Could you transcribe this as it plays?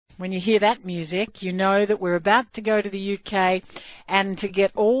When you hear that music, you know that we're about to go to the UK and to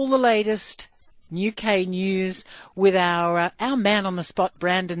get all the latest UK news with our man on the spot,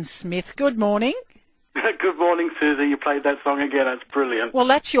 Brandon Smith. Good morning. Good morning, Susie. You played that song again. That's brilliant. Well,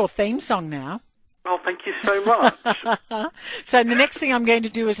 that's your theme song now. Oh, thank you so much. So the next thing I'm going to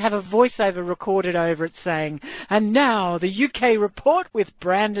do is have a voiceover recorded over it saying, and now the UK report with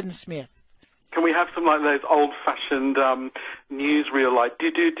Brandon Smith. Can we have some like those old-fashioned newsreel, like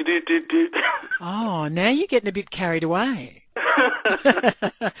do-do-do-do-do-do? Oh, now you're getting a bit carried away.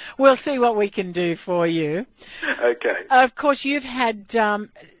 We'll see what we can do for you. Okay. Of course, you've had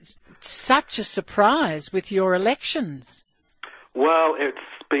such a surprise with your elections. Well, it's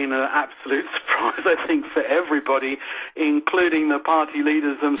been an absolute surprise, I think, for everybody, including the party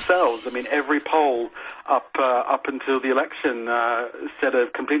leaders themselves. I mean, every poll up until the election said a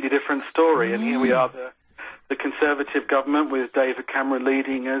completely different story, and here we are, the Conservative government with David Cameron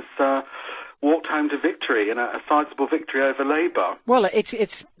leading has walked home to victory, and a sizable victory over Labour. Well,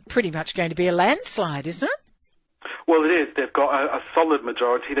 it's pretty much going to be a landslide, isn't it? Well, it is. They've got a solid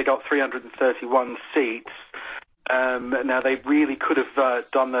majority. They got 331 seats. Now, they really could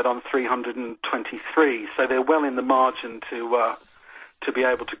have done that on 323, so they're well in the margin to be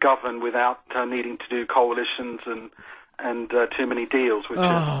able to govern without needing to do coalitions and too many deals.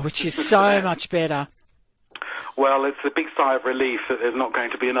 Which is so much better. Well, it's a big sigh of relief that there's not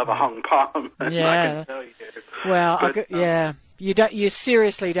going to be another hung parliament. Yeah. I can tell you. Well, You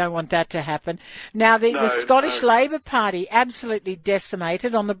seriously don't want that to happen. Now, the Scottish Labour Party absolutely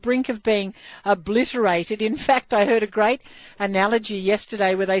decimated, on the brink of being obliterated. In fact, I heard a great analogy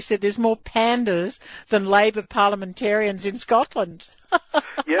yesterday where they said there's more pandas than Labour parliamentarians in Scotland.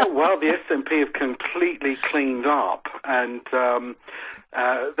 Yeah, well, the SNP have completely cleaned up, and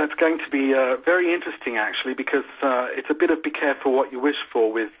that's going to be very interesting, actually, because it's a bit of be careful what you wish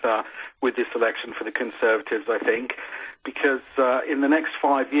for with this election for the Conservatives, I think, because in the next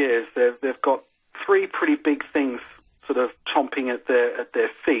 5 years they've got three pretty big things sort of chomping at their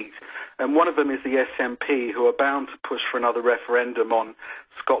feet, and one of them is the SNP, who are bound to push for another referendum on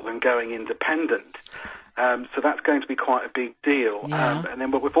Scotland going independent. So that's going to be quite a big deal. Yeah. And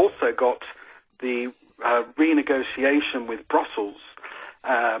then we've also got the renegotiation with Brussels,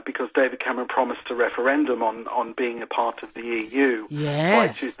 because David Cameron promised a referendum on being a part of the EU by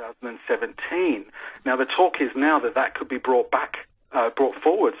 2017. Now, the talk is now that could be brought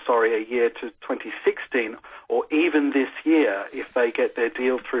forward, a year to 2016, or even this year if they get their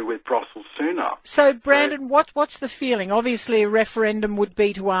deal through with Brussels sooner. So, Brandon, what's the feeling? Obviously, a referendum would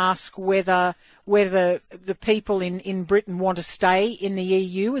be to ask whether the people in Britain want to stay in the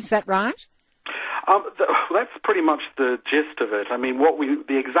EU. Is that right? That's pretty much the gist of it. I mean,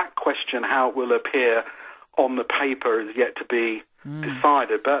 the exact question, how it will appear on the paper, is yet to be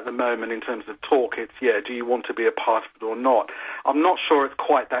decided. But at the moment, in terms of talk, it's, do you want to be a part of it or not? I'm not sure it's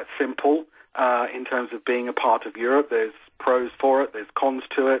quite that simple in terms of being a part of Europe. There's pros for it, there's cons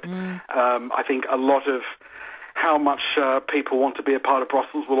to it. I think a lot of how much people want to be a part of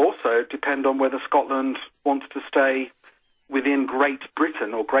Brussels will also depend on whether Scotland wants to stay within Great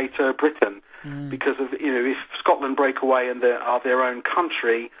Britain or Greater Britain, because of if Scotland break away and they are their own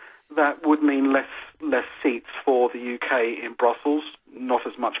country, that would mean less seats for the UK in Brussels, not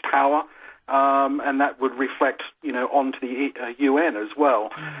as much power, and that would reflect onto the UN as well.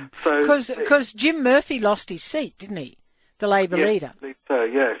 So because Jim Murphy lost his seat, didn't he? The Labour leader.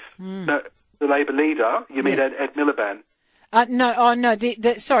 Yes. No, the Labour leader. You mean Ed Miliband? No.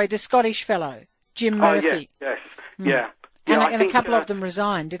 The Scottish fellow, Jim Murphy. Yes. Yeah. And a couple of them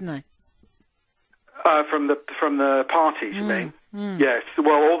resigned, didn't they? From the parties, you mean? Yes.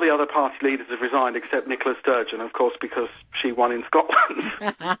 Well, all the other party leaders have resigned except Nicola Sturgeon, of course, because she won in Scotland.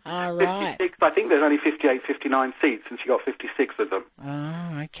 Right. 56, I think there's only 58, 59 seats, and she got 56 of them.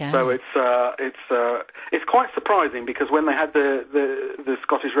 Oh, okay. So it's quite surprising, because when they had the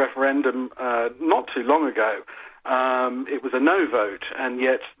Scottish referendum not too long ago, it was a no vote, and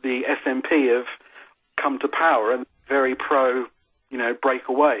yet the SNP have come to power and very pro,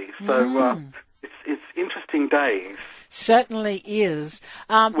 breakaway. So it's interesting days. Certainly is.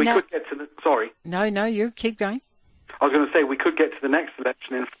 Could get to the... Sorry. No, you keep going. I was going to say, we could get to the next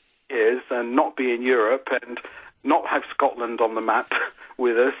election in 5 years and not be in Europe and not have Scotland on the map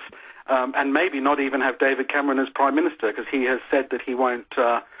with us, and maybe not even have David Cameron as Prime Minister, because he has said that he won't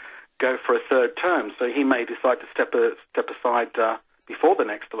go for a third term, so he may decide to step aside before the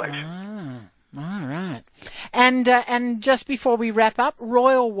next election. All right. And just before we wrap up,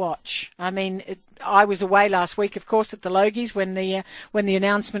 Royal Watch. I mean, I was away last week, of course, at the Logies when the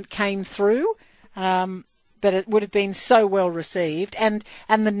announcement came through. but it would have been so well received. And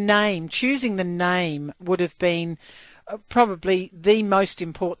the name, choosing the name would have been probably the most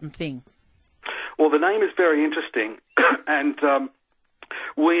important thing. Well, the name is very interesting, and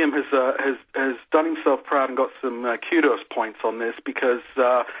William has done himself proud and got some kudos points on this, because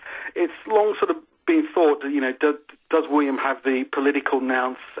it's long sort of been thought that, does William have the political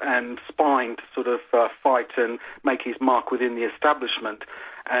nous and spine to sort of fight and make his mark within the establishment?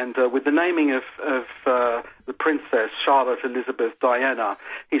 And with the naming of the princess, Charlotte Elizabeth Diana,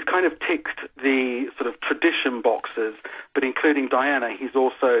 he's kind of ticked the sort of tradition boxes, but including Diana, he's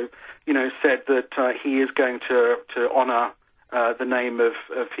also, said that he is going to honour the name of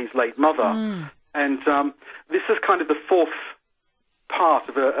his late mother. And this is kind of the fourth part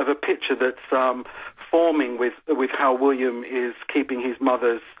of a picture that's forming with how William is keeping his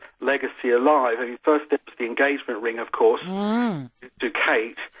mother's legacy alive. I mean, first there was the engagement ring, of course, to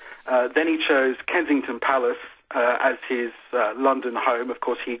Kate. Then he chose Kensington Palace as his London home. Of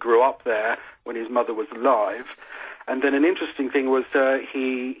course, he grew up there when his mother was alive. And then an interesting thing was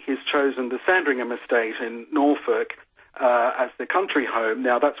he's chosen the Sandringham estate in Norfolk as the country home.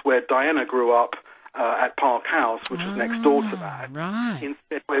 Now, that's where Diana grew up at Park House, which is next door to that. Right.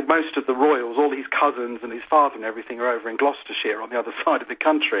 Instead, where most of the royals, all his cousins and his father and everything, are over in Gloucestershire on the other side of the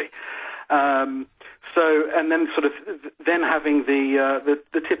country. And then sort of then having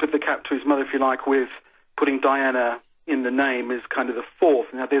the tip of the cap to his mother, if you like, with putting Diana in the name is kind of the fourth.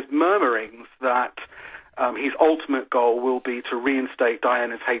 Now, there's murmurings that his ultimate goal will be to reinstate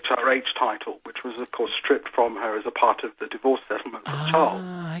Diana's HRH title, which was, of course, stripped from her as a part of the divorce settlement with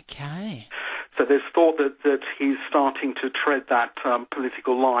Charles. Okay. So there's thought that he's starting to tread that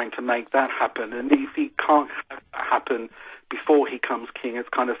political line to make that happen. And if he can't have that happen before he becomes king, it's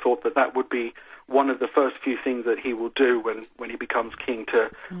kind of thought that would be one of the first few things that he will do when he becomes king,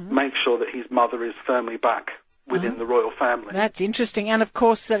 to make sure that his mother is firmly back within the royal family. That's interesting. And, of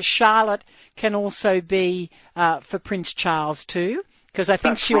course, Charlotte can also be for Prince Charles too, because I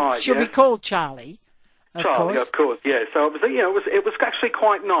think she'll be called Charlie. Charlie, of course, yeah. So it was actually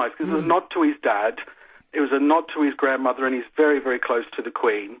quite nice, because it was a nod to his dad, it was a nod to his grandmother, and he's very, very close to the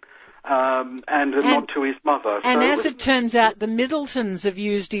Queen, and a nod to his mother. And as it turns out, the Middletons have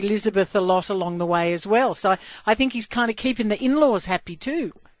used Elizabeth a lot along the way as well. So I think he's kind of keeping the in-laws happy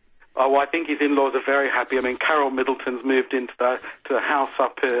too. Oh, well, I think his in-laws are very happy. I mean, Carol Middleton's moved into the house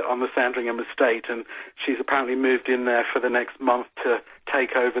up on the Sandringham estate, and she's apparently moved in there for the next month to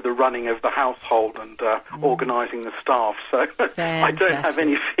take over the running of the household and organising the staff. So I don't have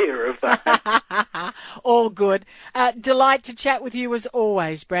any fear of that. All good. Delight to chat with you as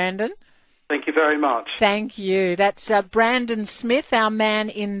always, Brandon. Thank you very much. Thank you. That's Brandon Smith, our man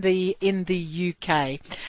in the UK.